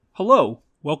Hello,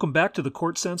 welcome back to the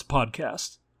Court Sense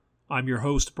podcast. I'm your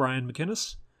host, Brian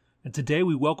McInnes, and today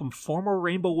we welcome former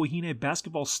Rainbow Wahine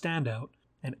basketball standout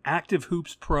and active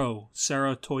hoops pro,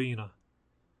 Sarah Toyina.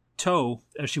 To,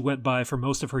 as she went by for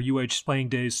most of her UH playing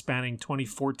days spanning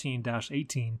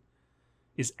 2014-18,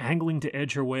 is angling to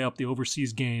edge her way up the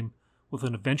overseas game with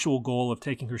an eventual goal of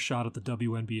taking her shot at the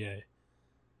WNBA.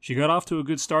 She got off to a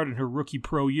good start in her rookie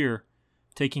pro year,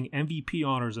 taking MVP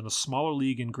honors in a smaller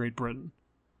league in Great Britain.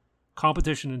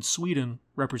 Competition in Sweden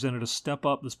represented a step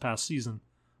up this past season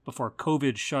before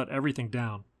COVID shut everything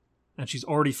down, and she's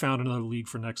already found another league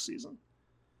for next season.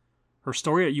 Her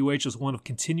story at UH is one of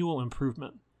continual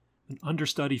improvement, an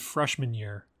understudy freshman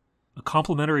year, a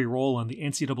complimentary role on the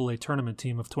NCAA tournament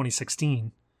team of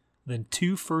 2016, then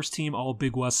 2 first-team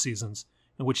All-Big West seasons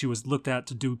in which she was looked at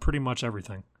to do pretty much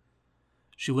everything.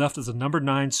 She left as the number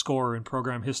 9 scorer in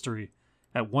program history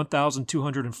at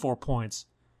 1,204 points,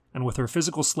 and with her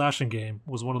physical slashing game,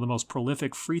 was one of the most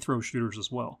prolific free throw shooters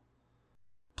as well.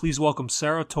 Please welcome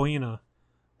Sarah Toyina,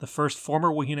 the first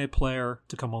former Wahine player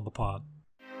to come on the pod.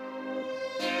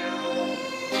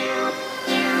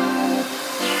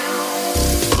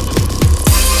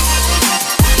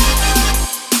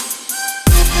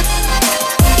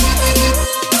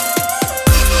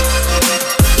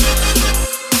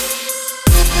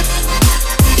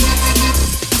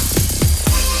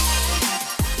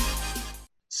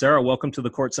 Sarah, welcome to the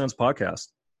Court Sense podcast.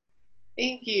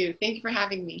 Thank you. Thank you for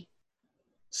having me.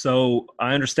 So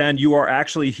I understand you are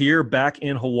actually here back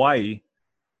in Hawaii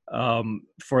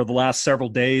for the last several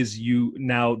days.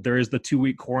 There is the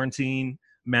 2-week quarantine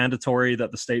mandatory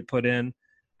that the state put in.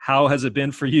 How has it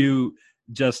been for you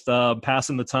just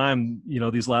passing the time,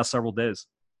 these last several days?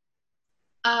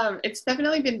 It's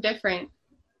definitely been different.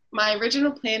 My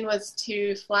original plan was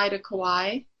to fly to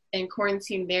Kauai and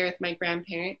quarantine there with my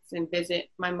grandparents and visit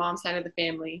my mom's side of the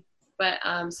family. But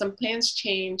some plans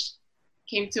changed,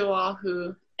 came to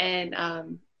Oahu, and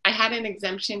I had an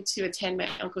exemption to attend my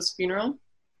uncle's funeral.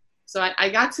 So I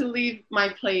got to leave my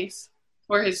place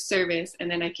for his service,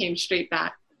 and then I came straight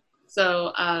back.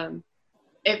 So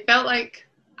it felt like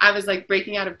I was like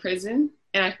breaking out of prison,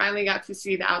 and I finally got to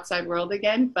see the outside world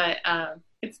again. But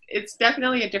it's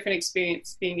definitely a different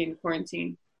experience being in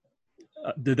quarantine.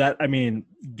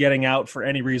 Getting out for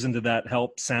any reason, did that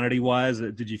help sanity-wise?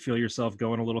 Did you feel yourself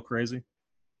going a little crazy?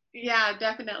 Yeah,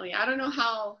 definitely. I don't know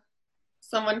how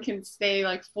someone can stay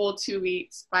like full 2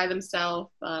 weeks by themselves.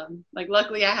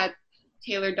 Luckily I had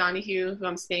Taylor Donahue, who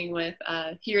I'm staying with,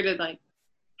 here to like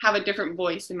have a different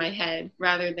voice in my head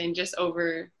rather than just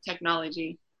over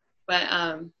technology.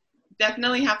 But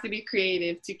definitely have to be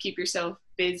creative to keep yourself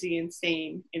busy and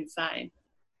sane inside.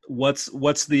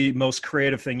 What's the most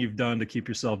creative thing you've done to keep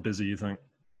yourself busy, you think?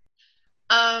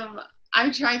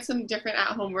 I've tried some different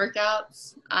at-home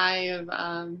workouts. I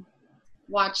have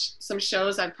watched some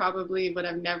shows I probably would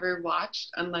have never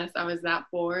watched unless I was that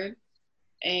bored.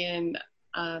 And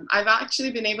I've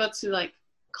actually been able to like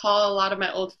call a lot of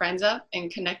my old friends up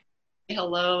and connect,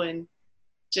 hello, and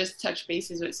just touch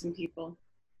bases with some people.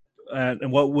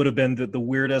 And what would have been the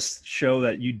weirdest show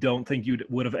that you don't think you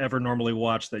would have ever normally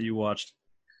watched that you watched?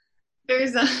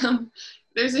 There's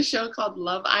a show called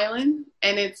Love Island,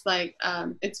 and it's like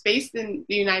it's based in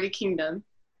the United Kingdom,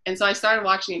 and so I started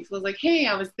watching it because I was like, hey,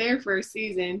 I was there for a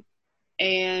season,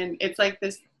 and it's like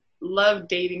this love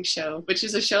dating show, which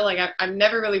is a show like I've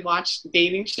never really watched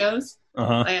dating shows.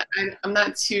 I'm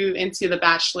not too into the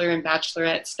Bachelor and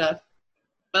Bachelorette stuff,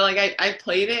 but like I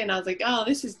played it and I was like, oh,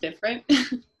 this is different.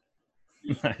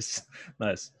 Nice.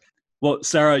 Well,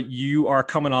 Sarah, you are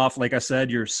coming off, like I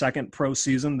said, your second pro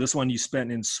season. This one you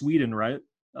spent in Sweden, right?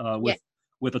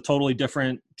 With a totally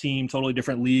different team, totally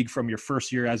different league from your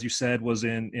first year, as you said, was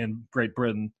in Great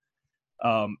Britain.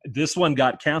 This one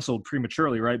got canceled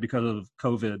prematurely, right, because of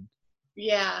COVID.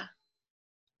 Yeah.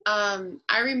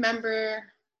 I remember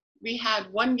we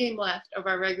had 1 game left of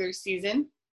our regular season,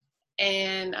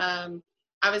 and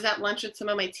I was at lunch with some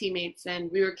of my teammates,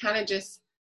 and we were kind of just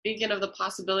thinking of the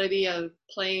possibility of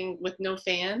playing with no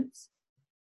fans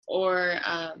or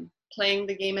playing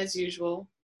the game as usual,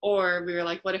 or we were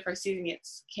like, what if our season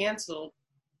gets canceled?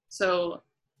 So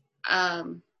I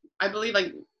believe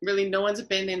like really no one's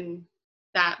been in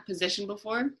that position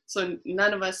before. So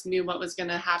none of us knew what was going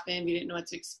to happen. We didn't know what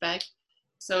to expect.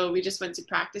 So we just went to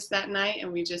practice that night,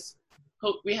 and we just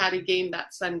hoped we had a game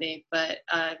that Sunday, but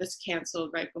it was canceled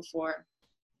right before.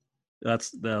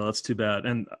 That's too bad.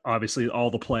 And obviously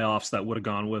all the playoffs that would have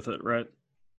gone with it, right?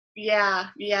 Yeah.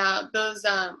 Those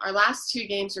our last 2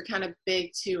 games were kind of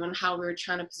big too on how we were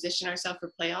trying to position ourselves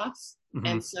for playoffs. Mm-hmm.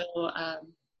 And so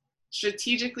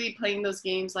strategically playing those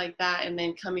games like that and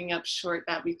then coming up short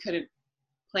that we couldn't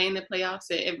play in the playoffs,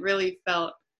 it really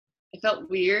felt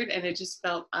weird, and it just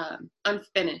felt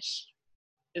unfinished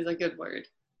is a good word.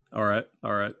 All right.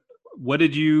 What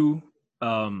did you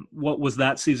what was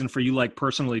that season for you like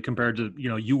personally compared to,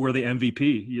 you were the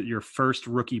MVP, your first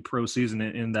rookie pro season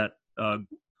in that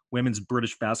women's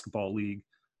British basketball league?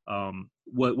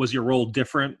 What was your role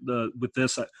different with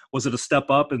this? Was it a step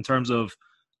up in terms of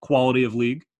quality of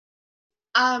league?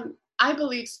 I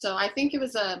believe so. I think it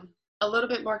was a little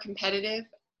bit more competitive,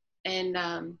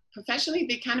 and professionally,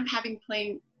 they kind of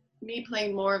me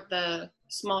playing more of the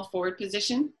small forward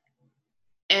position.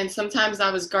 And sometimes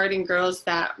I was guarding girls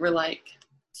that were like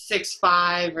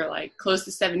 6'5" or like close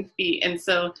to 7 feet. And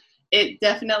so it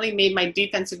definitely made my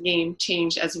defensive game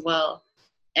change as well.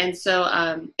 And so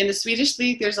in the Swedish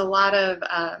league, there's a lot of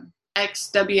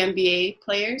ex-WNBA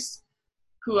players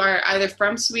who are either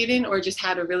from Sweden or just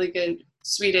had a really good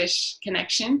Swedish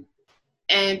connection.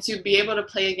 And to be able to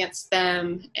play against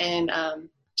them and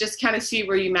just kind of see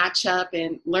where you match up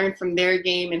and learn from their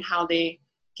game and how they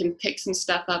can pick some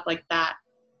stuff up like that.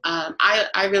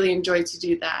 I really enjoyed to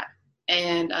do that.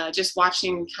 And just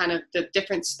watching kind of the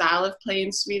different style of play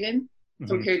in Sweden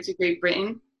compared to Great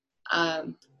Britain.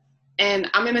 And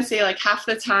I'm going to say like half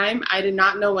the time, I did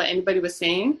not know what anybody was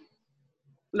saying.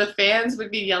 The fans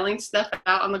would be yelling stuff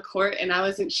out on the court, and I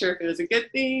wasn't sure if it was a good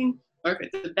thing or if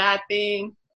it's a bad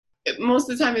thing. Most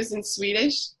of the time it was in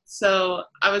Swedish, so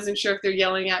I wasn't sure if they're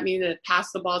yelling at me to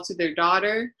pass the ball to their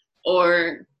daughter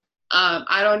or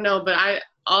I don't know, but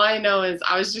all I know is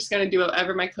I was just going to do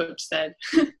whatever my coach said.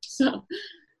 So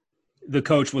the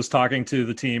coach was talking to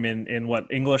the team in what,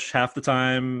 English half the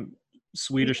time,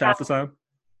 Swedish half the time?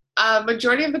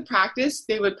 Majority of the practice,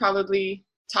 they would probably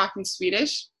talk in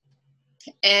Swedish.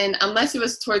 And unless it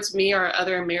was towards me or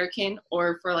other American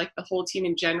or for like the whole team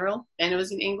in general, then it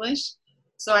was in English.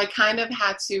 So I kind of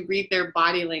had to read their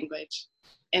body language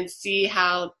and see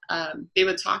how they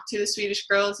would talk to the Swedish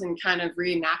girls and kind of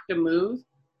reenact a move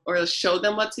or show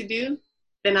them what to do.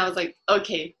 Then I was like,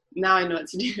 okay, now I know what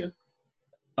to do.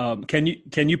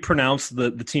 Can you pronounce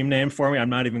the team name for me? I'm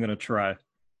not even going to try.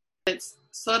 It's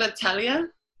Södertälje.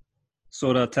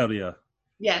 Södertälje.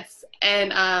 Yes.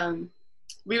 And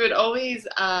we would always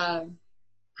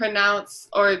pronounce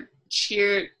or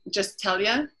cheer just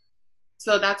Telja.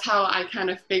 So that's how I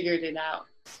kind of figured it out,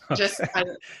 just by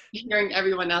hearing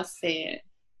everyone else say it.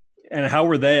 And how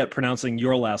were they at pronouncing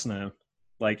your last name?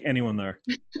 Like anyone there?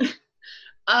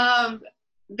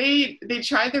 They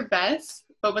tried their best,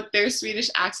 but with their Swedish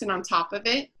accent on top of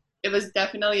it, it was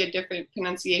definitely a different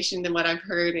pronunciation than what I've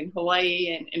heard in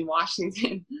Hawaii and in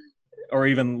Washington. Or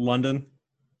even London?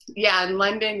 Yeah, in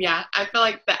London, yeah. I feel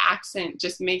like the accent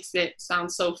just makes it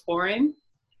sound so foreign.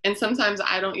 And sometimes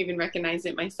I don't even recognize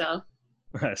it myself.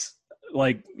 Nice.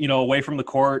 Like, away from the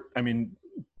court, I mean,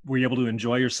 were you able to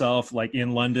enjoy yourself? Like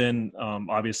in London,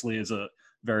 obviously is a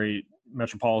very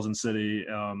metropolitan city.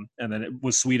 And then it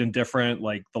was Sweden different,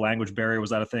 like the language barrier, was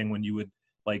that a thing when you would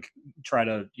like try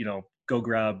to, go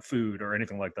grab food or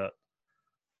anything like that?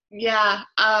 Yeah.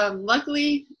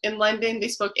 Luckily in London, they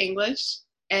spoke English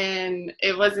and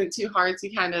it wasn't too hard to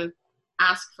kind of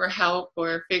ask for help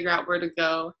or figure out where to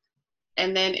go.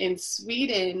 And then in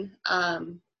Sweden,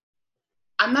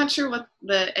 I'm not sure what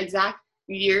the exact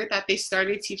year that they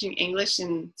started teaching English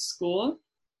in school,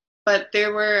 but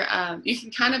there were, you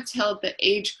can kind of tell the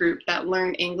age group that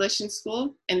learned English in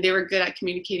school and they were good at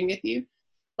communicating with you.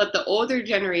 But the older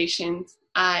generations,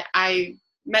 I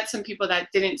met some people that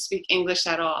didn't speak English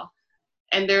at all.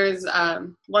 And there's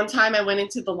one time I went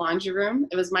into the laundry room.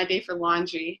 It was my day for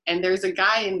laundry. And there's a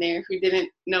guy in there who didn't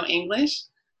know English.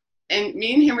 And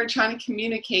me and him were trying to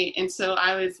communicate. And so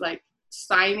I was like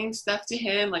signing stuff to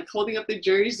him, like holding up the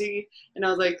jersey. And I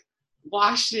was like,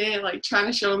 wash it, like trying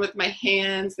to show him with my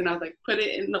hands. And I was like, put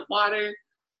it in the water.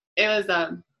 It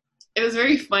was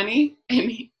very funny.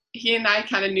 And he and I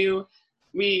kind of knew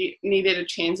we needed a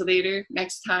translator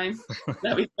next time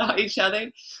that we saw each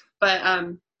other. But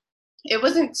it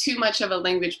wasn't too much of a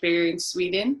language barrier in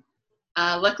Sweden.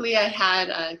 Luckily, I had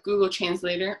a Google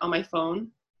Translator on my phone.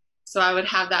 So I would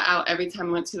have that out every time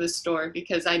I went to the store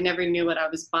because I never knew what I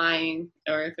was buying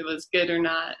or if it was good or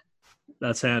not.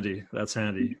 That's handy.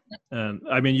 And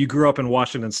I mean, you grew up in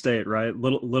Washington State, right?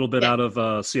 Little bit out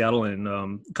of Seattle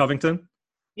and Covington?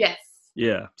 Yes.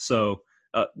 Yeah. So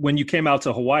when you came out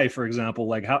to Hawaii, for example,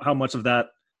 like how much of that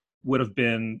would have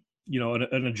been,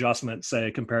 an adjustment,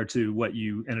 say, compared to what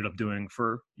you ended up doing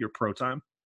for your pro time?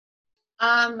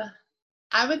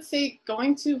 I would say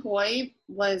going to Hawaii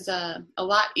was a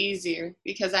lot easier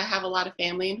because I have a lot of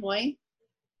family in Hawaii.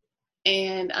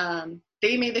 And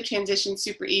they made the transition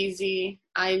super easy.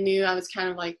 I knew I was kind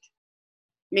of like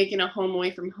making a home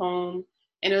away from home,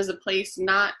 and it was a place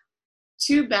not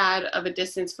too bad of a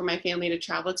distance for my family to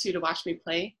travel to watch me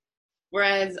play.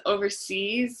 Whereas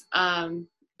overseas, I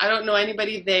don't know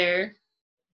anybody there,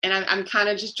 and I'm kind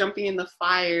of just jumping in the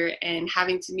fire and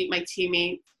having to meet my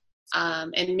teammates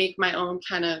and make my own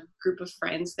kind of group of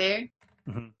friends there.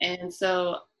 Mm-hmm. And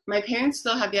so my parents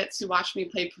still have yet to watch me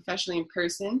play professionally in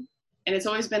person. And it's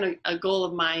always been a goal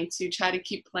of mine to try to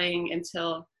keep playing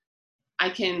until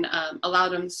I can allow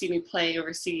them to see me play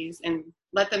overseas and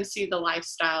let them see the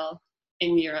lifestyle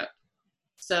in Europe.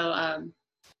 So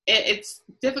it's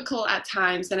difficult at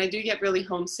times, and I do get really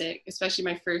homesick, especially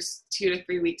my first 2 to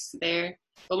 3 weeks there.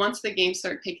 But once the games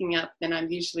start picking up, then I'm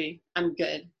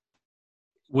good.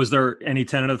 Was there any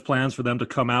tentative plans for them to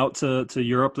come out to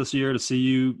Europe this year to see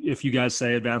you if you guys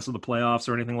say advance to the playoffs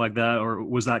or anything like that, or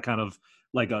was that kind of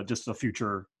like just a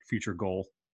future goal?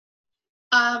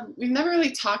 We've never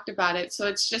really talked about it, so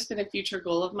it's just been a future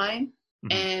goal of mine.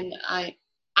 Mm-hmm. And I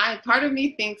part of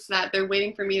me thinks that they're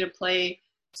waiting for me to play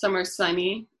somewhere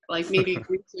sunny, like maybe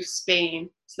Greece or Spain,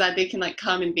 so that they can like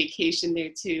come and vacation there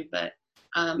too. But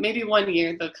maybe one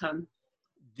year they'll come.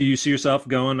 Do you see yourself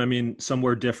going, I mean,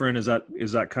 somewhere different? Is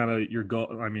that kind of your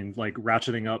goal? I mean, like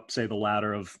ratcheting up, say, the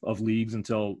ladder of leagues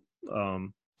until,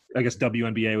 I guess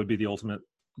WNBA would be the ultimate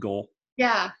goal.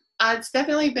 Yeah, it's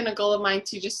definitely been a goal of mine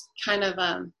to just kind of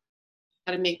how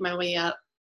to make my way up.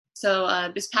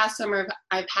 So this past summer,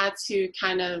 I've had to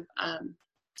kind of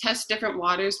test different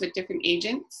waters with different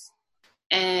agents.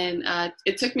 And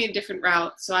it took me a different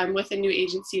route. So I'm with a new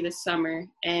agency this summer,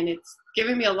 and it's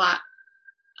given me a lot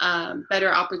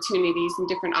better opportunities and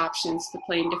different options to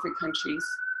play in different countries.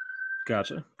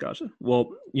 Gotcha.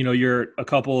 Well, you're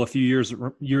a few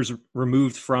years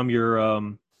removed from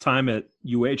your time at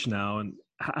UH now, and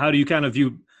how do you kind of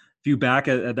view back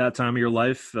at that time of your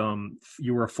life?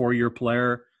 You were a 4-year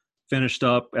player, finished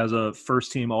up as a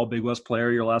first team All Big West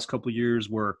player. Your last couple of years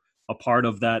were a part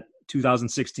of that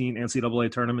 2016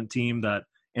 NCAA tournament team that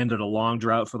ended a long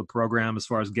drought for the program as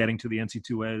far as getting to the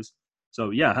NC2As.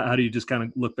 So yeah, how do you just kind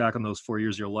of look back on those 4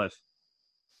 years of your life?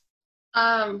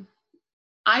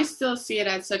 I still see it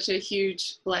as such a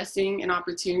huge blessing and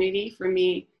opportunity for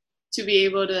me to be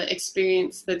able to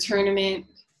experience the tournament,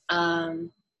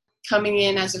 coming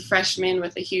in as a freshman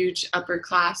with a huge upper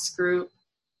class group,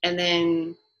 and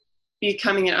then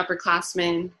becoming an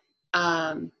upperclassman.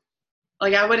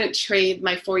 Like I wouldn't trade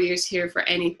my 4 years here for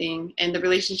anything. And the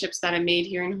relationships that I made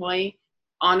here in Hawaii,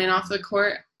 on and off the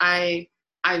court, I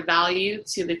value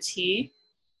to the T.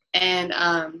 And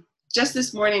just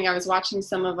this morning, I was watching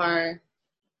some of our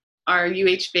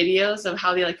UH videos of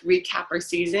how they like recap our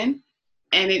season,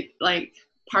 and it like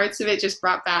parts of it just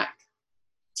brought back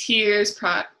tears,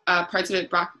 parts of it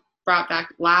brought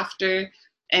back laughter,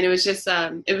 and it was just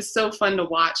it was so fun to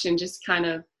watch and just kind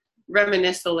of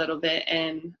reminisce a little bit.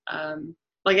 And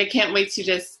like I can't wait to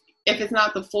just, if it's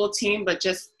not the full team, but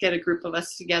just get a group of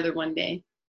us together one day.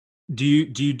 Do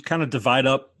you kind of divide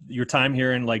up your time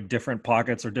here in like different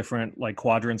pockets or different like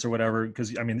quadrants or whatever?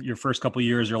 Because I mean, your first couple of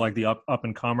years, you're like the up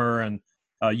and comer, and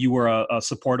you were a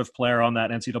supportive player on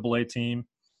that NCAA team.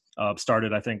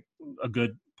 Started, I think, a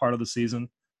good part of the season,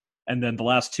 and then the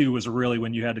last 2 was really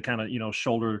when you had to kind of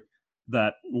shoulder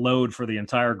that load for the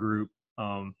entire group.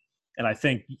 And I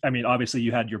think, I mean, obviously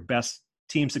you had your best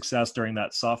team success during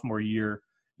that sophomore year.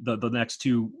 The next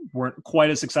 2 weren't quite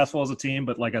as successful as a team,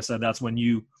 but like I said, that's when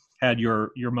you had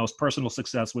your most personal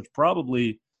success, which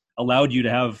probably allowed you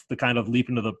to have the kind of leap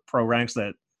into the pro ranks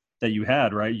that you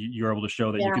had, right? You were able to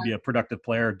show that you could be a productive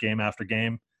player game after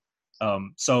game.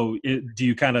 So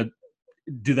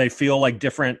do they feel like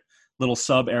different little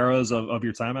sub eras of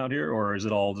your time out here, or is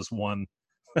it all just one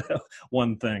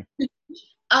thing?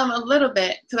 A little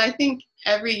bit, because I think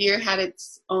every year had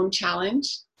its own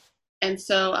challenge. And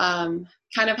so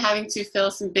kind of having to fill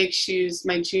some big shoes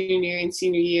my junior and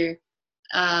senior year,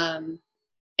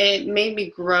 it made me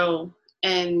grow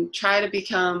and try to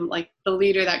become like the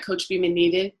leader that Coach Beeman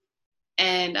needed.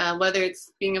 And whether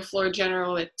it's being a floor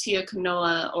general with Tia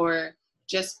Kanoa or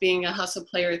just being a hustle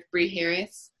player with Bree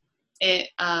Harris, it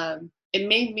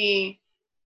made me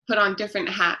put on different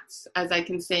hats, as I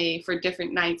can say, for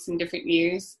different nights and different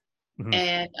years. Mm-hmm.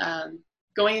 And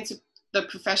going into the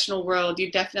professional world,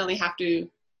 you definitely have to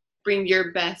bring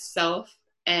your best self.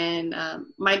 And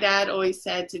my dad always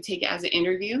said to take it as an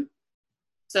interview.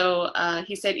 So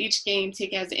he said each game,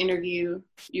 take it as an interview.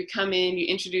 You come in, you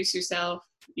introduce yourself,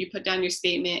 you put down your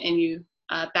statement, and you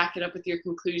back it up with your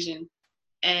conclusion.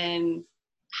 And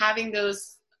having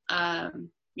those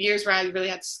years where I really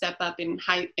had to step up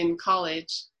in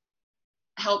college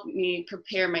helped me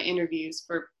prepare my interviews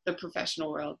for the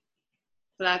professional world.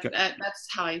 So that's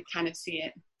how I kind of see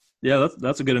it. Yeah,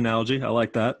 that's a good analogy. I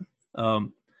like that.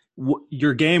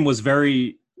 Your game was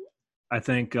very, I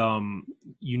think,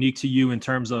 unique to you in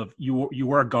terms of you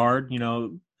were a guard.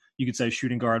 You could say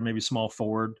shooting guard, maybe small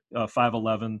forward,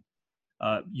 5'11".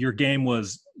 Your game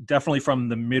was definitely from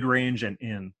the mid range and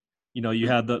in. You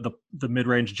had the mid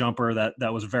range jumper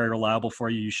that was very reliable for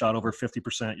you. You shot over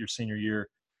 50% your senior year,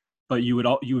 but you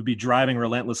would be driving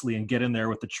relentlessly and get in there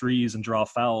with the trees and draw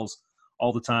fouls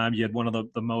all the time. You had one of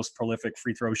the most prolific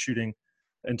free throw shooting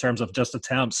in terms of just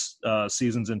attempts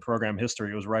seasons in program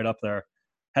history. It was right up there.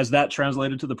 Has that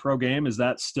translated to the pro game? Is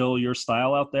that still your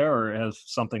style out there, or has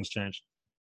something's changed?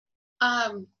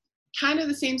 Kind of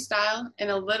the same style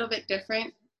and a little bit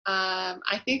different.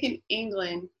 I think in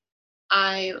England,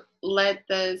 I led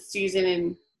the season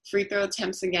in free throw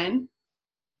attempts again.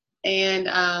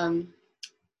 And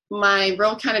my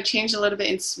role kind of changed a little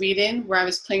bit in Sweden, where I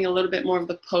was playing a little bit more of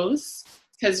the post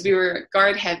because we were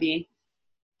guard heavy.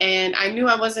 And I knew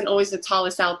I wasn't always the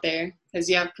tallest out there because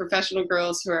you have professional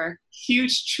girls who are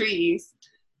huge trees.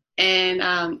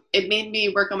 And it made me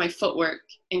work on my footwork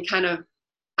and kind of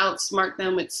outsmart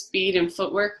them with speed and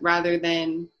footwork rather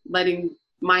than letting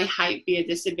my height be a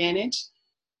disadvantage.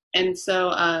 And so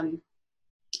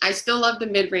I still love the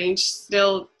mid-range,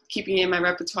 still keeping it in my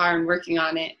repertoire and working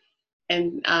on it.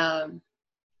 And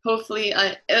hopefully,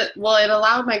 it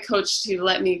allowed my coach to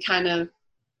let me kind of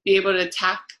be able to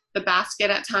attack the basket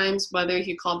at times, whether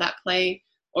he called that play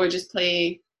or just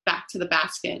play back to the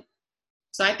basket.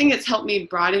 So I think it's helped me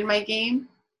broaden my game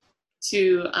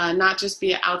to not just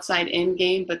be an outside-in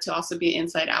game, but to also be an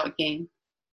inside-out game.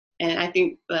 And I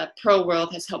think the pro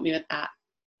world has helped me with that.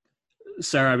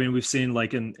 Sarah, I mean, we've seen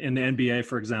like in the NBA,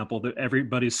 for example, that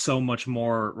everybody's so much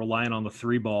more reliant on the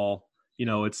three ball.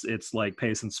 It's like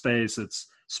pace and space. It's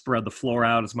spread the floor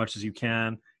out as much as you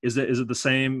can. Is it the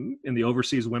same in the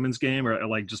overseas women's game, or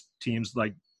like just teams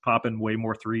like popping way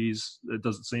more threes? It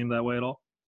doesn't seem that way at all.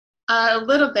 A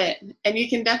little bit, and you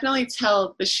can definitely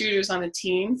tell the shooters on the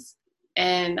teams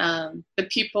and the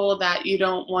people that you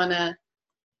don't want to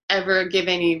ever give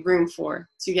any room for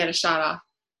to get a shot off.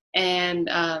 And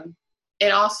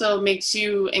it also makes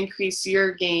you increase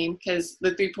your game because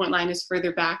the three-point line is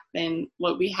further back than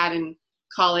what we had in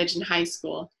college and high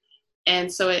school.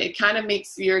 And so it kind of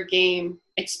makes your game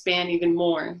expand even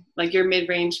more. Like your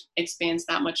mid-range expands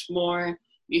that much more.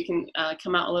 You can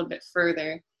come out a little bit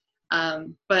further.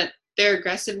 But their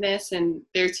aggressiveness and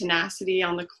their tenacity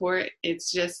on the court,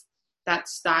 it's just that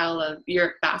style of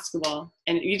Europe basketball.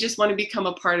 And you just want to become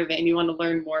a part of it and you want to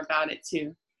learn more about it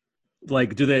too.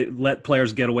 Like, do they let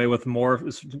players get away with more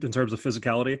in terms of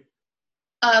physicality?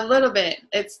 A little bit.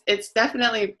 It's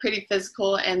definitely pretty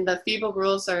physical, and the FIBA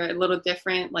rules are a little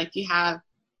different. Like you have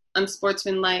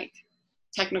unsportsmanlike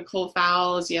technical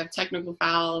fouls, you have technical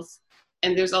fouls,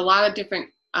 and there's a lot of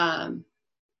different kind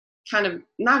of,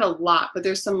 not a lot, but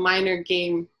there's some minor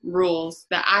game rules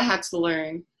that I had to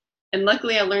learn. And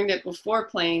luckily I learned it before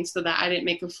playing so that I didn't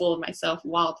make a fool of myself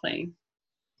while playing.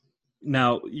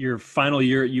 Now, your final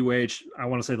year at UH, I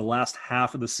want to say the last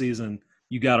half of the season,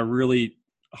 you got a really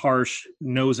harsh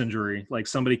nose injury. Like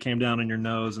somebody came down on your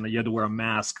nose and you had to wear a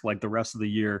mask like the rest of the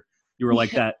year. You were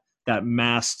like that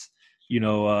masked,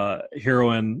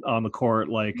 heroine on the court,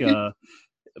 like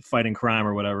fighting crime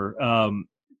or whatever.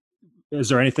 Is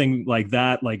there anything like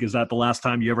that? Like, is that the last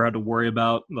time you ever had to worry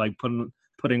about like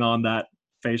putting on that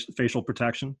facial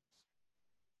protection?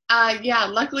 Yeah,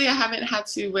 luckily I haven't had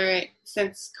to wear it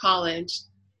since college,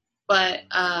 but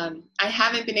I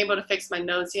haven't been able to fix my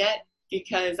nose yet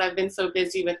because I've been so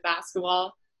busy with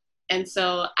basketball. And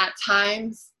so at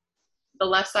times, the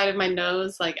left side of my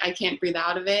nose, like I can't breathe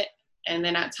out of it. And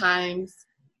then at times,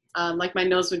 like my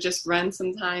nose would just run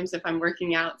sometimes if I'm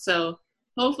working out. So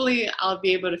hopefully I'll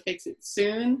be able to fix it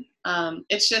soon.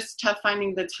 It's just tough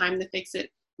finding the time to fix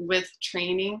it with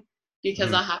training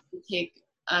because I'll have to take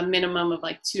a minimum of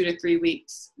like 2 to 3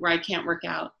 weeks where I can't work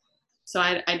out. So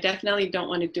I definitely don't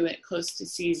want to do it close to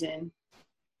season.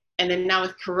 And then now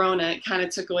with Corona, it kind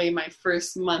of took away my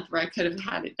first month where I could have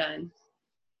had it done.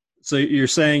 So you're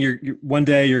saying you're one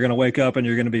day you're going to wake up and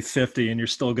you're going to be 50 and you're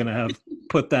still going to have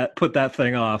put that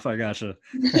thing off. I gotcha.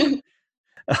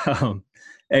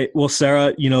 Hey, well,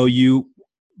 Sarah, you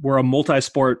were a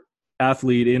multi-sport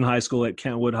athlete in high school at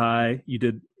Kentwood High. You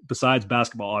did, besides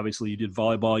basketball, obviously, you did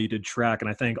volleyball, you did track, and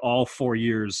I think all 4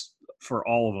 years for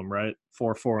all of them, right?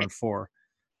 4, 4, and 4.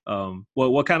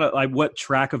 What kind of what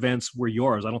track events were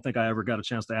yours? I don't think I ever got a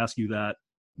chance to ask you that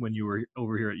when you were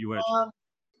over here at UH.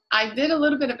 I did a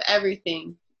little bit of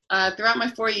everything. Throughout my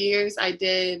 4 years, I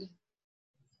did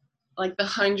like the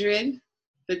 100,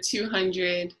 the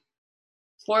 200,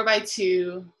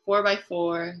 4x2,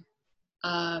 4x4,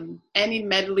 any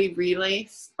medley relay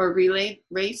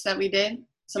race that we did.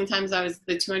 Sometimes I was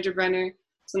the 200 runner.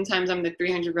 Sometimes I'm the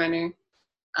 300 runner.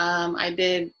 I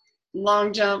did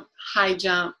long jump, high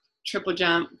jump, triple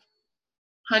jump,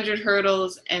 100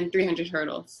 hurdles, and 300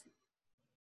 hurdles.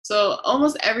 So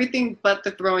almost everything but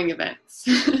the throwing events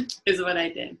is what I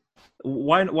did.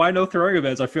 Why no throwing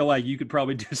events? I feel like you could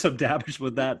probably do some damage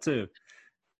with that too.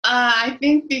 I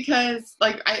think because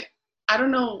like I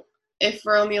don't know if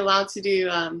we're only allowed to do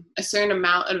a certain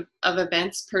amount of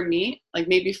events per meet, like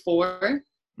maybe 4.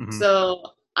 Mm-hmm. So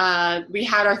we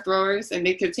had our throwers and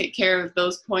they could take care of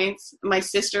those points. My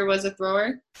sister was a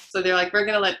thrower. So they're like, we're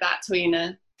going to let that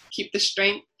Twina keep the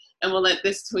strength and we'll let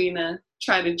this Twina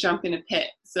try to jump in a pit.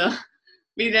 So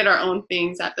we did our own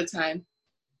things at the time.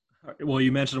 Well,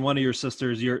 you mentioned one of your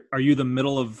sisters. Are you the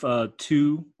middle of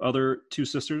two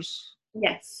sisters?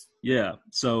 Yes. Yeah.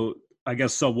 So I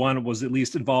guess one was at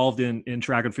least involved in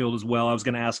track and field as well. I was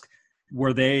going to ask,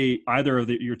 were they either of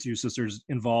your two sisters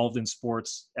involved in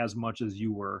sports as much as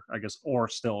you were, I guess, or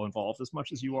still involved as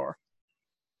much as you are?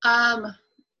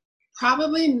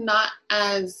 Probably not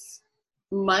as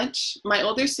much. My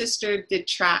older sister did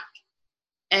track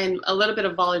and a little bit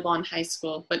of volleyball in high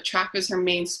school, but track was her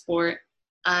main sport.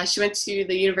 She went to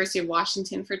the University of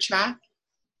Washington for track.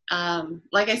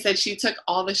 Like I said, she took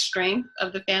all the strength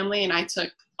of the family and I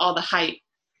took all the height.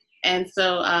 And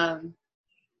so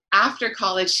after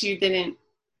college, she didn't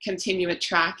continue at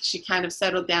track. She kind of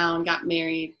settled down, got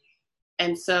married.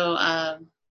 And so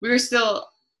we were still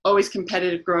always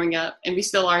competitive growing up, and we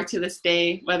still are to this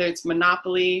day, whether it's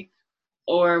Monopoly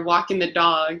or walking the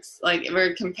dogs. Like,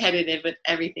 we're competitive with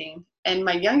everything. And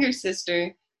my younger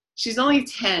sister, she's only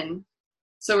 10,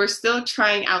 so we're still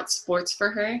trying out sports for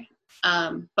her.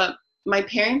 But my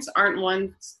parents aren't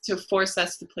ones to force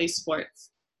us to play sports.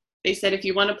 They said, if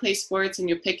you want to play sports and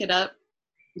you pick it up,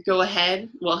 go ahead.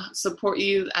 We'll support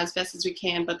you as best as we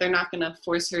can, but they're not going to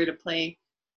force her to play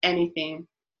anything.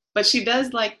 But she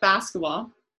does like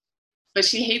basketball, but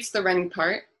she hates the running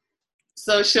part.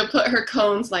 So she'll put her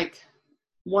cones like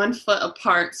 1 foot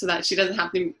apart so that she doesn't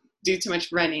have to do too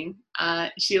much running.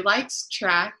 She likes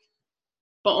track,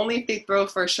 but only if they throw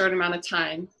for a short amount of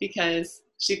time, because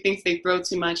she thinks they throw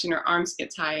too much and her arms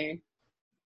get tired.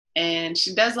 And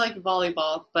she does like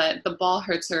volleyball, but the ball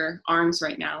hurts her arms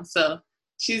right now. So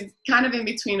she's kind of in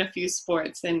between a few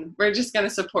sports, and we're just going to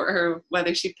support her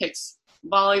whether she picks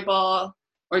volleyball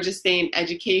or just stay in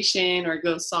education or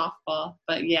go softball.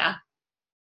 But yeah,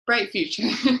 bright future.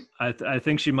 I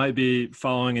think she might be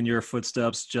following in your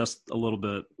footsteps just a little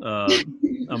bit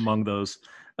among those.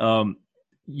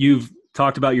 You've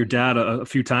talked about your dad a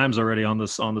few times already on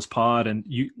this pod, and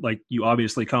you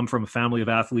obviously come from a family of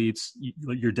athletes.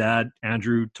 Your dad,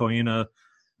 Andrew Toyina,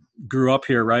 grew up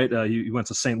here, right? You went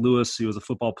to St. Louis. He was a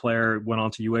football player, went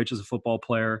on to UH as a football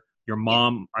player. Your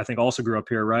mom, I think, also grew up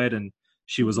here, right? And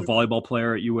she was a volleyball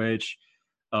player at UH.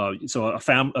 So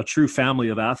a true family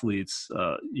of athletes,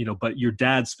 but your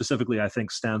dad specifically, I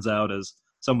think, stands out as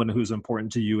someone who's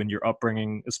important to you in your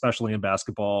upbringing, especially in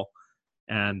basketball.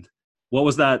 And what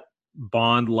was that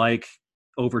bond like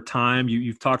over time?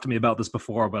 You've talked to me about this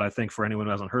before, but I think for anyone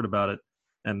who hasn't heard about it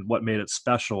and what made it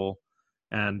special,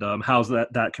 and how's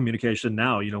that communication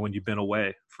now, when you've been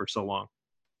away for so long?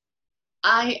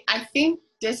 I think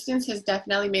distance has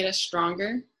definitely made us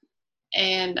stronger.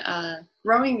 And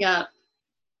growing up,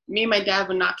 me and my dad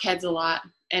would knock heads a lot.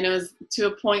 And it was to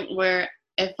a point where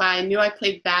if I knew I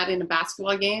played bad in a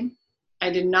basketball game, I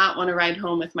did not want to ride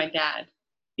home with my dad,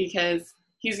 because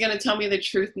he's going to tell me the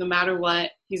truth no matter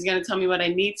what. He's going to tell me what I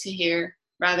need to hear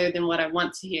rather than what I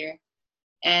want to hear.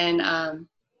 And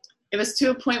it was to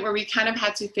a point where we kind of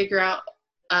had to figure out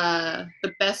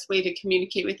the best way to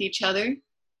communicate with each other,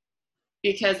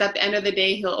 because at the end of the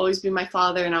day, he'll always be my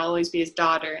father and I'll always be his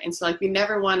daughter. And so we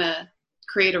never want to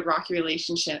create a rocky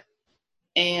relationship.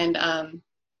 And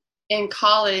in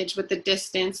college, with the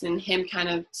distance and him kind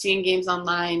of seeing games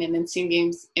online and then seeing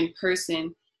games in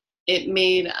person, it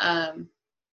made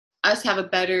us have a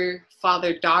better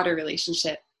father-daughter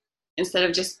relationship instead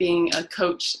of just being a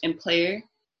coach and player.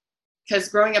 Because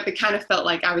growing up, it kind of felt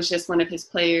like I was just one of his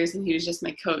players and he was just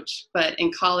my coach. But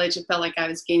in college, it felt like I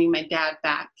was gaining my dad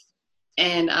back.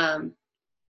 And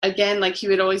again, he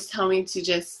would always tell me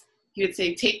he would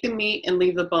say, take the meat and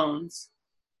leave the bones.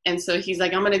 And so he's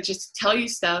like, I'm going to just tell you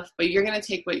stuff, but you're going to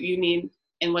take what you need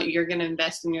and what you're going to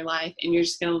invest in your life. And you're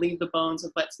just going to leave the bones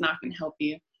of what's not going to help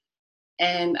you.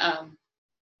 And I'm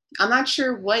not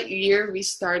sure what year we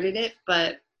started it,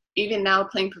 but even now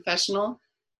playing professional,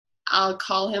 I'll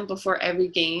call him before every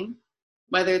game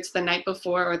whether it's the night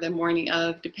before or the morning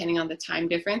of, depending on the time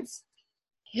difference.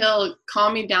 He'll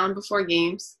calm me down before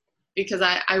games because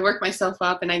I work myself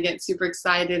up and I get super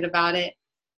excited about it.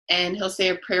 And he'll say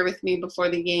a prayer with me before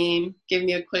the game, give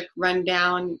me a quick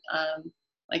rundown,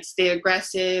 like stay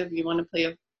aggressive. You want to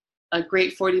play a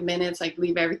great 40 minutes, like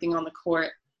leave everything on the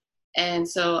court. And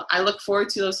so I look forward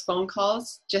to those phone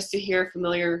calls just to hear a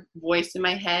familiar voice in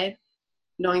my head,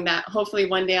 knowing that hopefully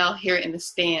one day I'll hear it in the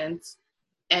stands.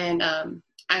 And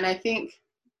I think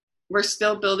we're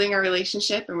still building our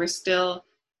relationship and we're still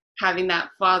having that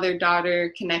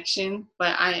father-daughter connection.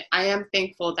 But I am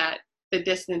thankful that the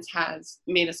distance has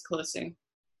made us closer.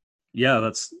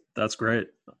 Yeah, that's great.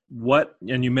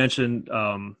 And you mentioned,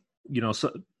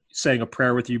 saying a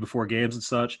prayer with you before games and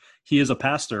such. He is a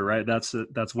pastor, right? That's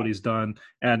what he's done.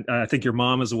 And I think your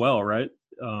mom as well, right?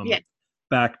 Yeah.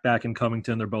 Back in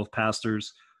Covington, they're both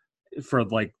pastors for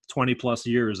like 20 plus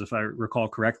years, if I recall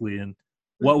correctly. And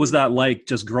what was that like,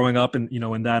 just growing up in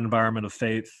that environment of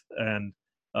faith, and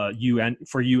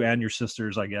for you and your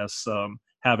sisters, I guess,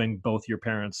 having both your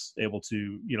parents able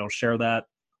to, share that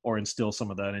or instill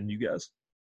some of that in you guys?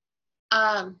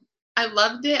 I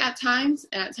loved it at times,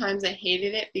 and at times I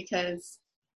hated it because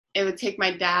it would take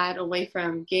my dad away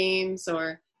from games,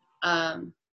 or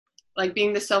like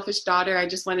being the selfish daughter, I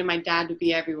just wanted my dad to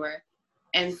be everywhere.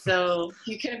 And so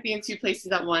he couldn't be in two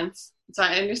places at once. So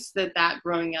I understood that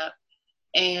growing up.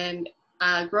 And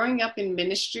growing up in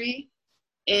ministry,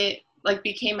 it like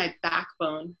became my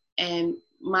backbone. And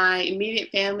my immediate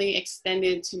family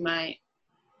extended to my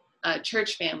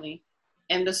church family.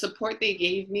 And the support they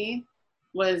gave me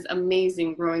was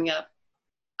amazing growing up,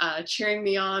 cheering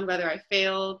me on whether I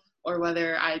failed or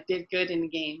whether I did good in the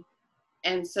game.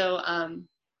 And so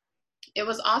it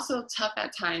was also tough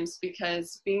at times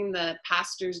because being the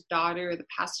pastor's daughter or the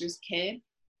pastor's kid,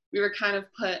 we were kind of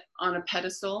put on a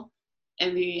pedestal,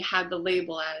 and we had the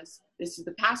label as, this is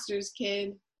the pastor's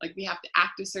kid, like we have to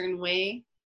act a certain way.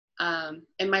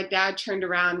 And my dad turned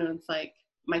around and was like,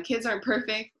 my kids aren't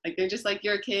perfect, like they're just like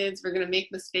your kids, we're gonna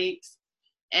make mistakes.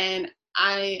 And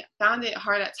I found it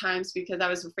hard at times because I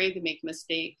was afraid to make a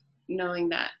mistake, knowing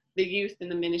that the youth in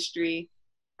the ministry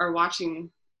are watching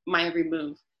my every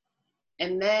move.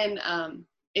 And then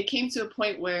it came to a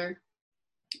point where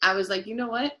I was like, you know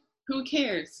what? Who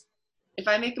cares? If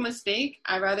I make a mistake,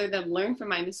 I'd rather them learn from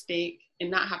my mistake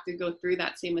and not have to go through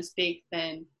that same mistake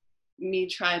than me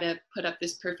try to put up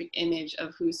this perfect image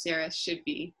of who Sarah should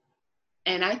be.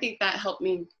 And I think that helped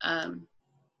me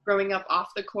growing up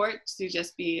off the court to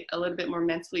just be a little bit more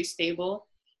mentally stable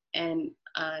and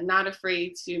not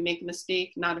afraid to make a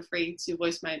mistake, not afraid to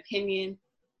voice my opinion.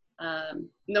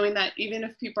 Knowing that even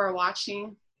if people are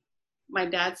watching, my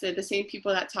dad said the same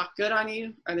people that talk good on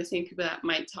you are the same people that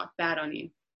might talk bad on you.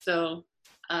 So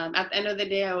at the end of the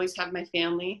day, I always have my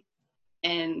family.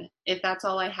 And if that's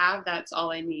all I have, that's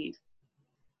all I need.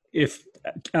 If,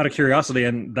 out of curiosity,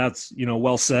 and that's,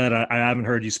 well said, I haven't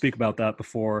heard you speak about that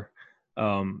before.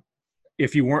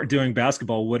 If you weren't doing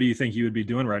basketball, what do you think you would be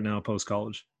doing right now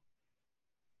post-college?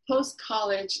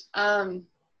 Post-college, I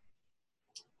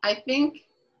think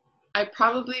I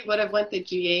probably would have went the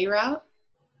GA route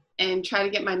and try to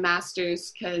get my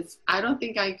master's, because I don't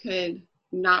think I could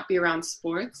not be around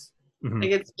sports. Mm-hmm.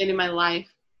 Like, it's been in my life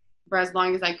for as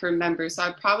long as I can remember. So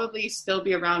I'd probably still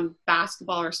be around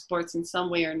basketball or sports in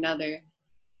some way or another.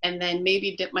 And then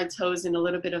maybe dip my toes in a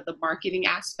little bit of the marketing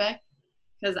aspect,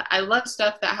 because I love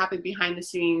stuff that happened behind the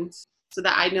scenes so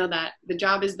that I know that the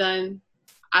job is done.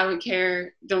 I don't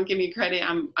care. Don't give me credit.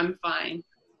 I'm fine.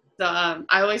 So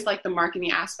I always like the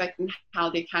marketing aspect and how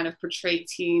they kind of portray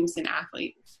teams and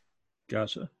athletes.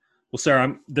 Gotcha. Well,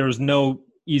 Sarah, there's no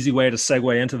easy way to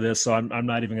segue into this, so I'm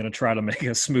not even going to try to make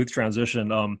a smooth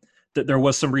transition. There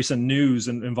was some recent news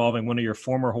involving one of your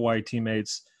former Hawaii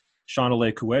teammates,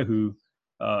 Shonale Kuehu,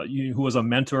 who was a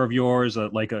mentor of yours,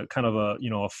 like a kind of a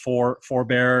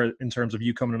forebear in terms of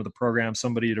you coming into the program,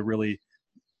 somebody to really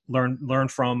learn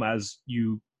from as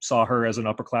you saw her as an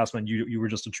upperclassman. You were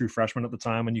just a true freshman at the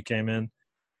time when you came in,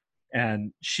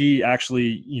 and she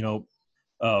actually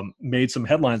made some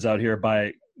headlines out here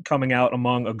by coming out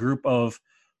among a group of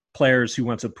players who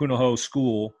went to Punahou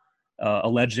School,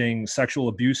 alleging sexual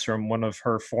abuse from one of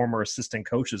her former assistant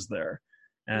coaches there.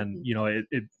 And,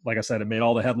 it like I said, it made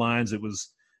all the headlines. It was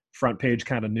front page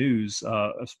kind of news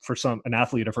for an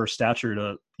athlete of her stature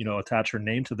to, attach her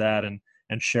name to that and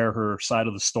share her side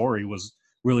of the story was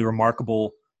really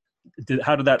remarkable.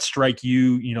 How did that strike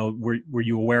you? Were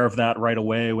you aware of that right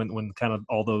away when kind of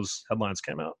all those headlines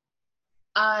came out?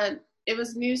 It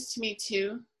was news to me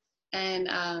too.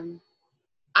 And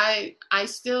I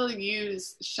still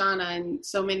use Shauna in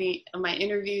so many of my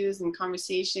interviews and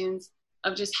conversations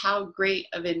of just how great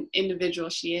of an individual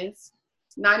she is.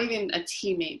 Not even a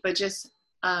teammate, but just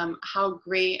how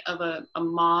great of a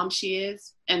mom she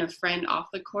is and a friend off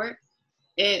the court.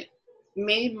 It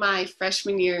made my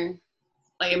freshman year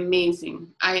like amazing.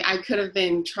 I could have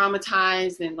been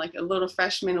traumatized and like a little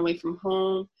freshman away from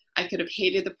home. I could have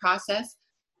hated the process,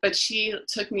 but she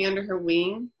took me under her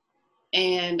wing,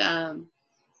 and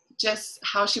just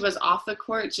how she was off the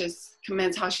court just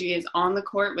commends how she is on the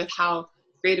court with how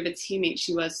great of a teammate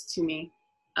she was to me.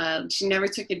 She never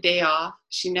took a day off.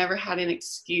 She never had an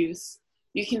excuse.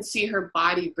 You can see her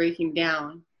body breaking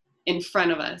down in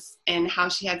front of us and how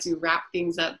she had to wrap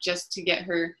things up just to get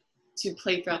her to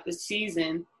play throughout the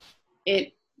season.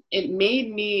 It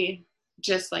made me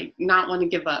just like not want to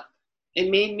give up. It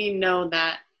made me know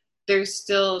that there's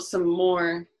still some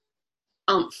more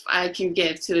oomph I can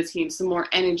give to the team, some more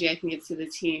energy I can give to the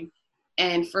team.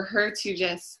 And for her to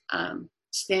just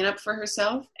stand up for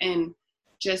herself and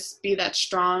just be that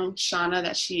strong Shauna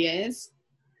that she is,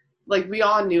 like we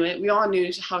all knew it. We all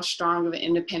knew how strong of an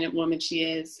independent woman she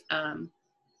is.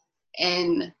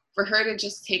 And for her to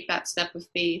just take that step of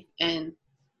faith and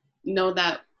know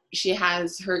that she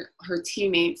has her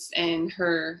teammates and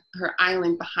her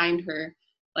island behind her,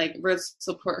 like we'll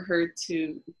support her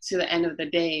to the end of the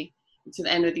day, to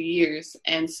the end of the years.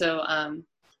 And so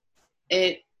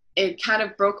it kind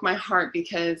of broke my heart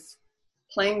because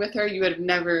playing with her, you would have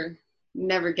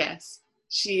never guessed.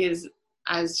 She is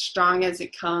as strong as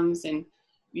it comes, and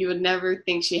you would never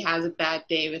think she has a bad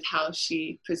day with how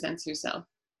she presents herself.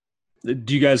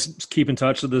 Do you guys keep in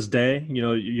touch to this day? You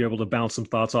know, you're able to bounce some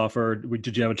thoughts off her.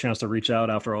 Did you have a chance to reach out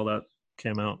after all that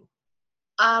came out?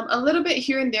 A little bit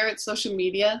here and there at social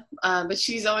media, but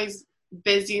she's always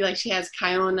busy. Like she has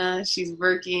Kiona, she's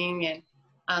working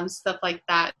and stuff like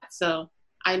that. So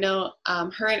I know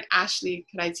her and Ashley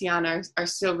Karaitiana are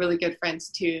still really good friends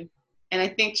too. And I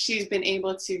think she's been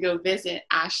able to go visit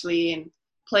Ashley and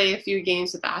play a few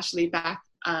games with Ashley back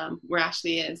where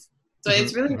Ashley is. So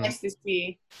it's really nice to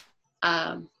see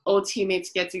old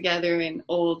teammates get together and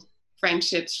old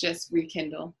friendships just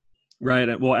rekindle.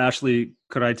 Right. Well, Ashley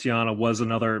Karaitiana was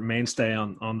another mainstay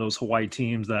on those Hawaii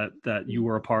teams that you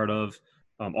were a part of.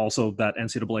 Also that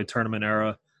NCAA tournament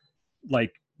era.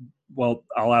 Like, well,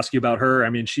 I'll ask you about her. I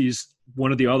mean, she's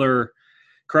one of the other,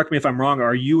 correct me if I'm wrong,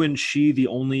 are you and she the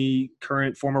only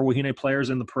current former Wahine players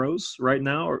in the pros right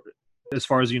now, or as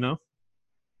far as you know?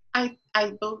 I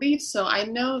believe so. I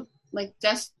know like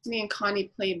Destiny and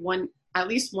Connie played at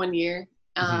least 1 year.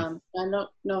 I don't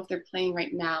know if they're playing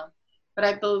right now, but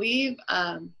I believe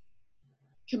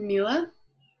Camila.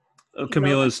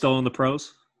 Camila is still in the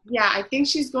pros? Yeah, I think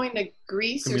she's going to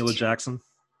Greece. Camila Jackson?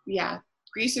 Yeah,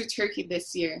 Greece or Turkey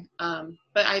this year.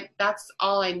 But that's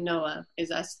all I know of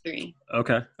is us three.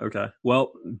 Okay.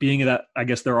 Well, being that I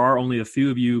guess there are only a few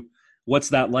of you, what's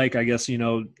that like, I guess, you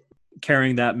know,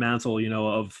 carrying that mantle, you know,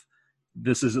 of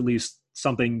this is at least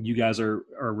something you guys are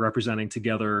representing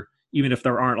together, even if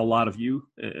there aren't a lot of you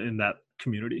in that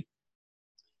community?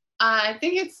 I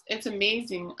think it's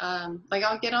amazing. Like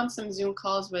I'll get on some Zoom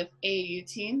calls with AAU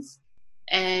teams,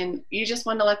 and you just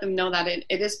want to let them know that it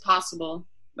is possible,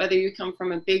 whether you come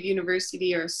from a big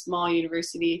university or a small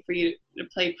university, for you to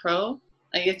play pro.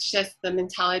 Like it's just the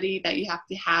mentality that you have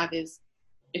to have is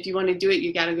if you want to do it,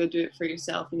 you got to go do it for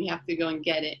yourself, and you have to go and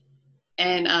get it.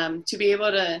 And to be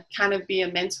able to kind of be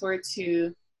a mentor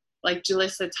to like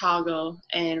Jalissa Tago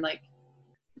and like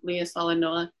Leah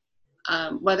Salanoa,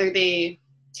 whether they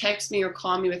text me or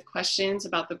call me with questions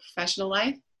about the professional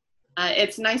life,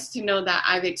 it's nice to know that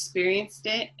I've experienced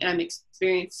it and I'm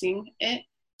experiencing it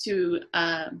to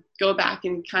go back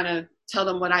and kind of tell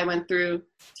them what I went through,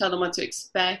 tell them what to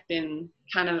expect, and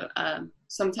kind of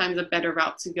sometimes a better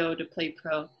route to go to play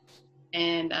pro.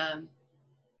 And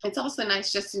it's also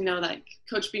nice just to know that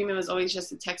Coach Beeman was always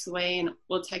just a text away, and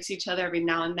we'll text each other every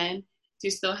now and then. To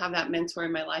still have that mentor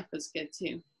in my life was good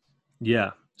too.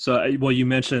 Yeah. So, well, you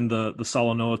mentioned the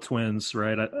Salanoa twins,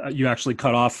 right? You actually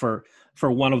cut off for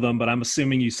one of them, but I'm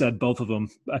assuming you said both of them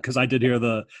because I did hear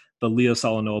the Leah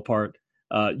Salanoa part.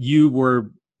 You were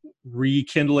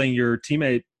rekindling your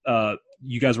teammate.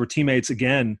 You guys were teammates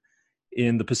again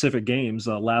in the Pacific Games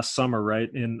last summer,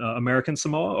 right? In American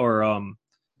Samoa or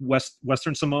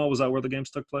Western Samoa? Was that where the games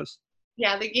took place?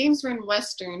 Yeah, the games were in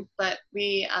Western, but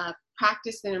we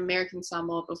practiced in American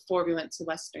Samoa before we went to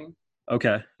Western.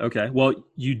 Okay. Well,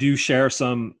 you do share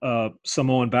some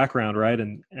Samoan background, right?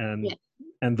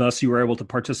 And thus you were able to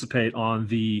participate on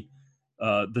the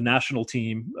national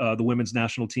team, the women's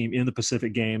national team in the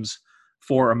Pacific Games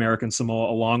for American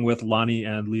Samoa, along with Lonnie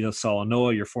and Leah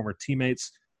Salanoa, your former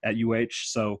teammates at UH.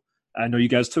 So I know you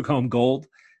guys took home gold.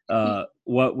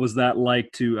 What was that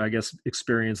like to, I guess,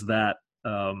 experience that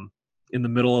in the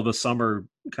middle of a summer,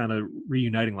 kind of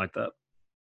reuniting like that?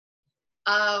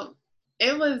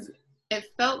 It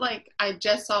felt like I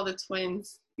just saw the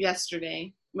twins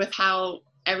yesterday with how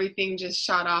everything just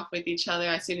shot off with each other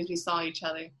as soon as we saw each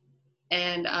other.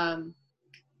 And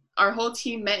our whole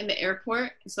team met in the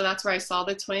airport. So that's where I saw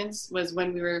the twins, was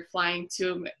when we were flying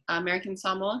to American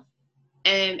Samoa.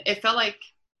 And it felt like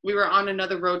we were on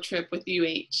another road trip with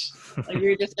UH. Like we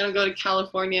were just going to go to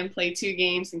California and play 2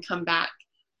 games and come back.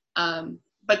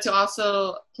 But to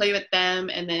also play with them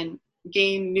and then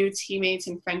gain new teammates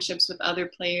and friendships with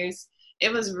other players,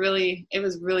 it was really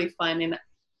fun in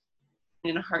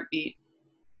a heartbeat.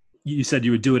 You said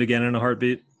you would do it again in a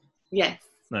heartbeat? Yes.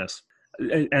 Nice.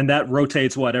 And that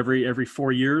rotates what, every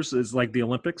 4 years, is like the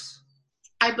Olympics?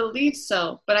 I believe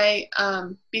so. But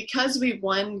because we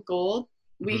won gold,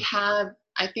 we have,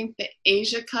 I think, the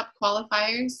Asia Cup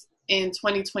qualifiers in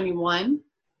 2021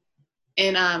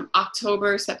 in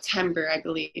October, September, I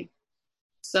believe.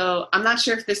 So I'm not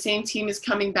sure if the same team is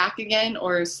coming back again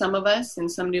or some of us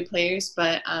and some new players,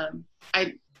 but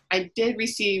I did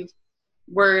receive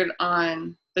word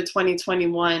on the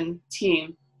 2021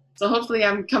 team. So hopefully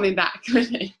I'm coming back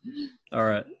with it. All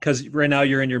right. Because right now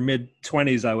you're in your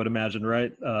mid-20s, I would imagine,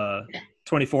 right?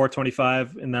 24,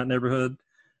 25, in that neighborhood?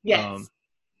 Yes.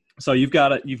 So you've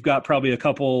got probably a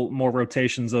couple more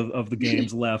rotations of the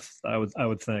games left, I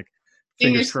would think.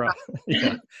 Fingers crossed.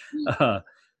 Yeah.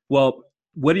 Well,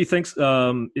 what do you think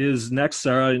is next,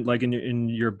 Sarah, like in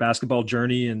your basketball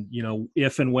journey, and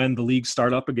if and when the leagues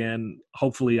start up again,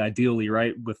 hopefully, ideally,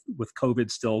 right, with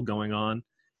COVID still going on,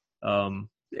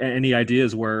 any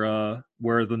ideas where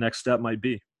the next step might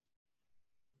be?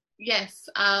 Yes,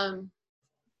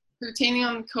 pertaining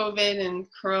on COVID and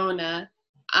Corona,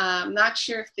 I'm not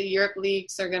sure if the Europe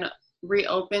leagues are going to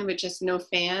reopen with just no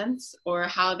fans or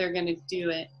how they're going to do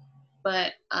it,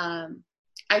 but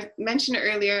I mentioned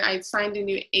earlier, I signed a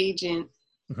new agent,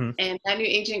 and that new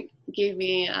agent gave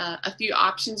me a few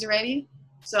options already.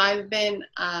 So I've been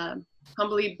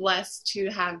humbly blessed to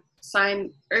have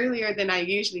signed earlier than I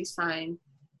usually sign.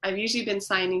 I've usually been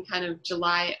signing kind of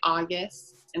July,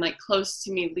 August, and like close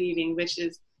to me leaving, which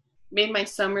has made my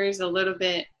summers a little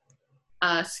bit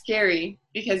scary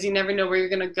because you never know where you're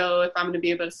going to go, if I'm going to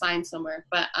be able to sign somewhere.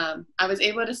 But I was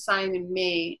able to sign in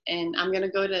May, and I'm going to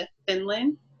go to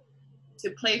Finland to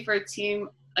play for a team.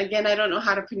 Again, I don't know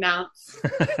how to pronounce.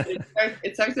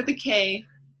 It starts with a K.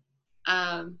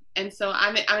 And so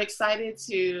I'm excited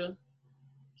to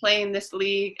play in this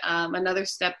league, another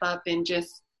step up and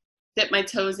just dip my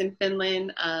toes in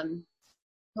Finland.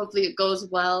 Hopefully it goes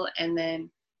well, and then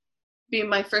be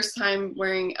my first time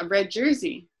wearing a red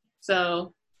jersey.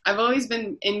 So I've always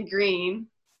been in green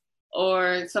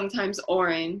or sometimes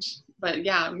orange, but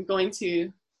yeah, I'm going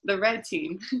to the red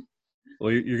team.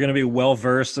 Well, you're going to be well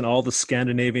versed in all the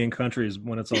Scandinavian countries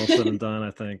when it's all said and done. I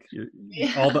think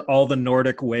all the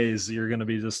Nordic ways you're going to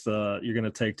be just you're going to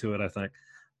take to it, I think.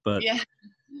 But yeah.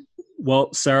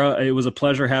 Well, Sarah, it was a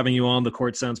pleasure having you on the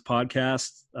Court Sense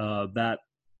podcast. That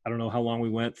I don't know how long we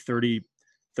went, 30,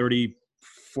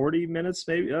 40 minutes,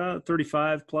 maybe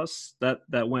 35 plus.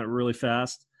 That went really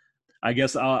fast. I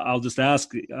guess I'll just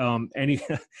ask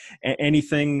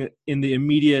anything in the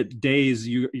immediate days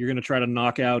you're going to try to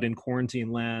knock out in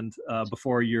quarantine land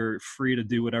before you're free to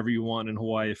do whatever you want in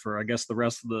Hawaii for, I guess, the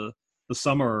rest of the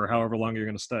summer or however long you're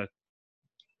going to stay.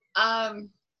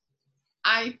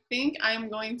 I think I'm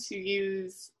going to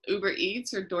use Uber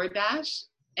Eats or DoorDash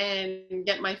and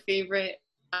get my favorite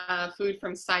food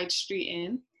from Side Street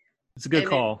Inn. It's a good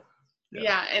call.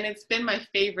 Yeah, and it's been my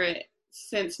favorite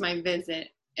since my visit.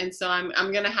 And so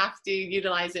I'm going to have to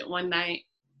utilize it one night,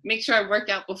 make sure I work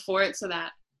out before it so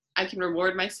that I can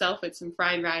reward myself with some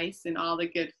fried rice and all the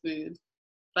good food.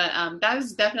 But that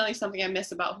is definitely something I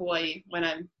miss about Hawaii when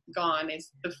I'm gone,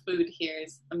 is the food here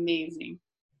is amazing.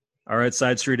 All right,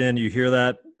 Side Street Inn, you hear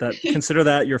that? Consider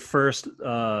that your first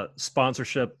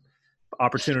sponsorship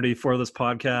opportunity for this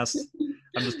podcast.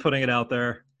 I'm just putting it out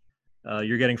there.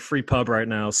 You're getting free pub right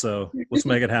now, so let's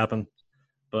make it happen.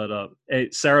 But hey,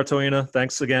 Sarah Toina,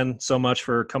 thanks again so much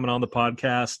for coming on the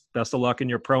podcast. Best of luck in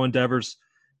your pro endeavors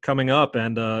coming up,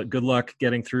 and good luck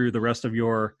getting through the rest of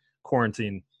your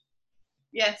quarantine.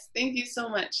 Yes, thank you so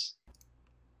much.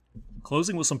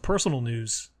 Closing with some personal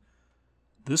news.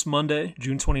 This Monday,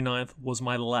 June 29th, was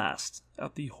my last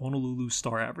at the Honolulu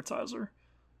Star-Advertiser.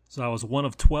 So I was one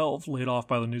of 12 laid off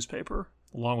by the newspaper,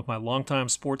 along with my longtime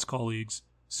sports colleagues,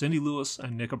 Cindy Lewis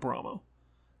and Nick Abramo.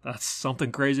 That's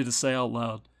something crazy to say out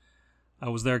loud. I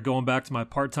was there going back to my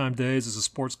part-time days as a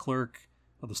sports clerk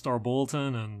of the Star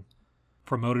Bulletin and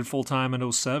promoted full-time in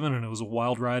 2007, and it was a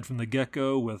wild ride from the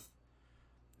get-go with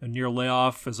a near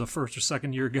layoff as a first or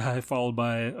second year guy, followed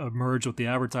by a merge with the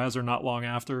Advertiser not long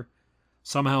after.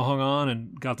 Somehow hung on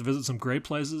and got to visit some great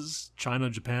places, China,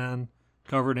 Japan,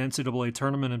 covered NCAA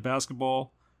tournament in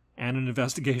basketball and an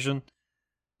investigation.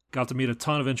 Got to meet a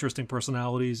ton of interesting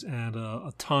personalities and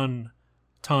a ton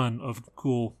of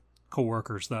cool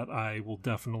coworkers that I will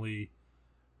definitely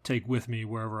take with me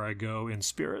wherever I go in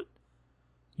spirit.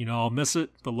 You know, I'll miss it,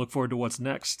 but look forward to what's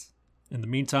next. In the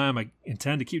meantime, I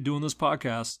intend to keep doing this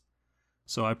podcast.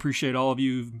 So I appreciate all of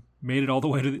you who've made it all the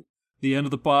way to the end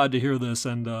of the pod to hear this,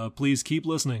 and please keep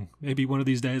listening. Maybe one of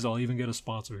these days I'll even get a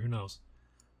sponsor. Who knows?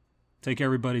 Take care,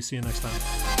 everybody. See you next time.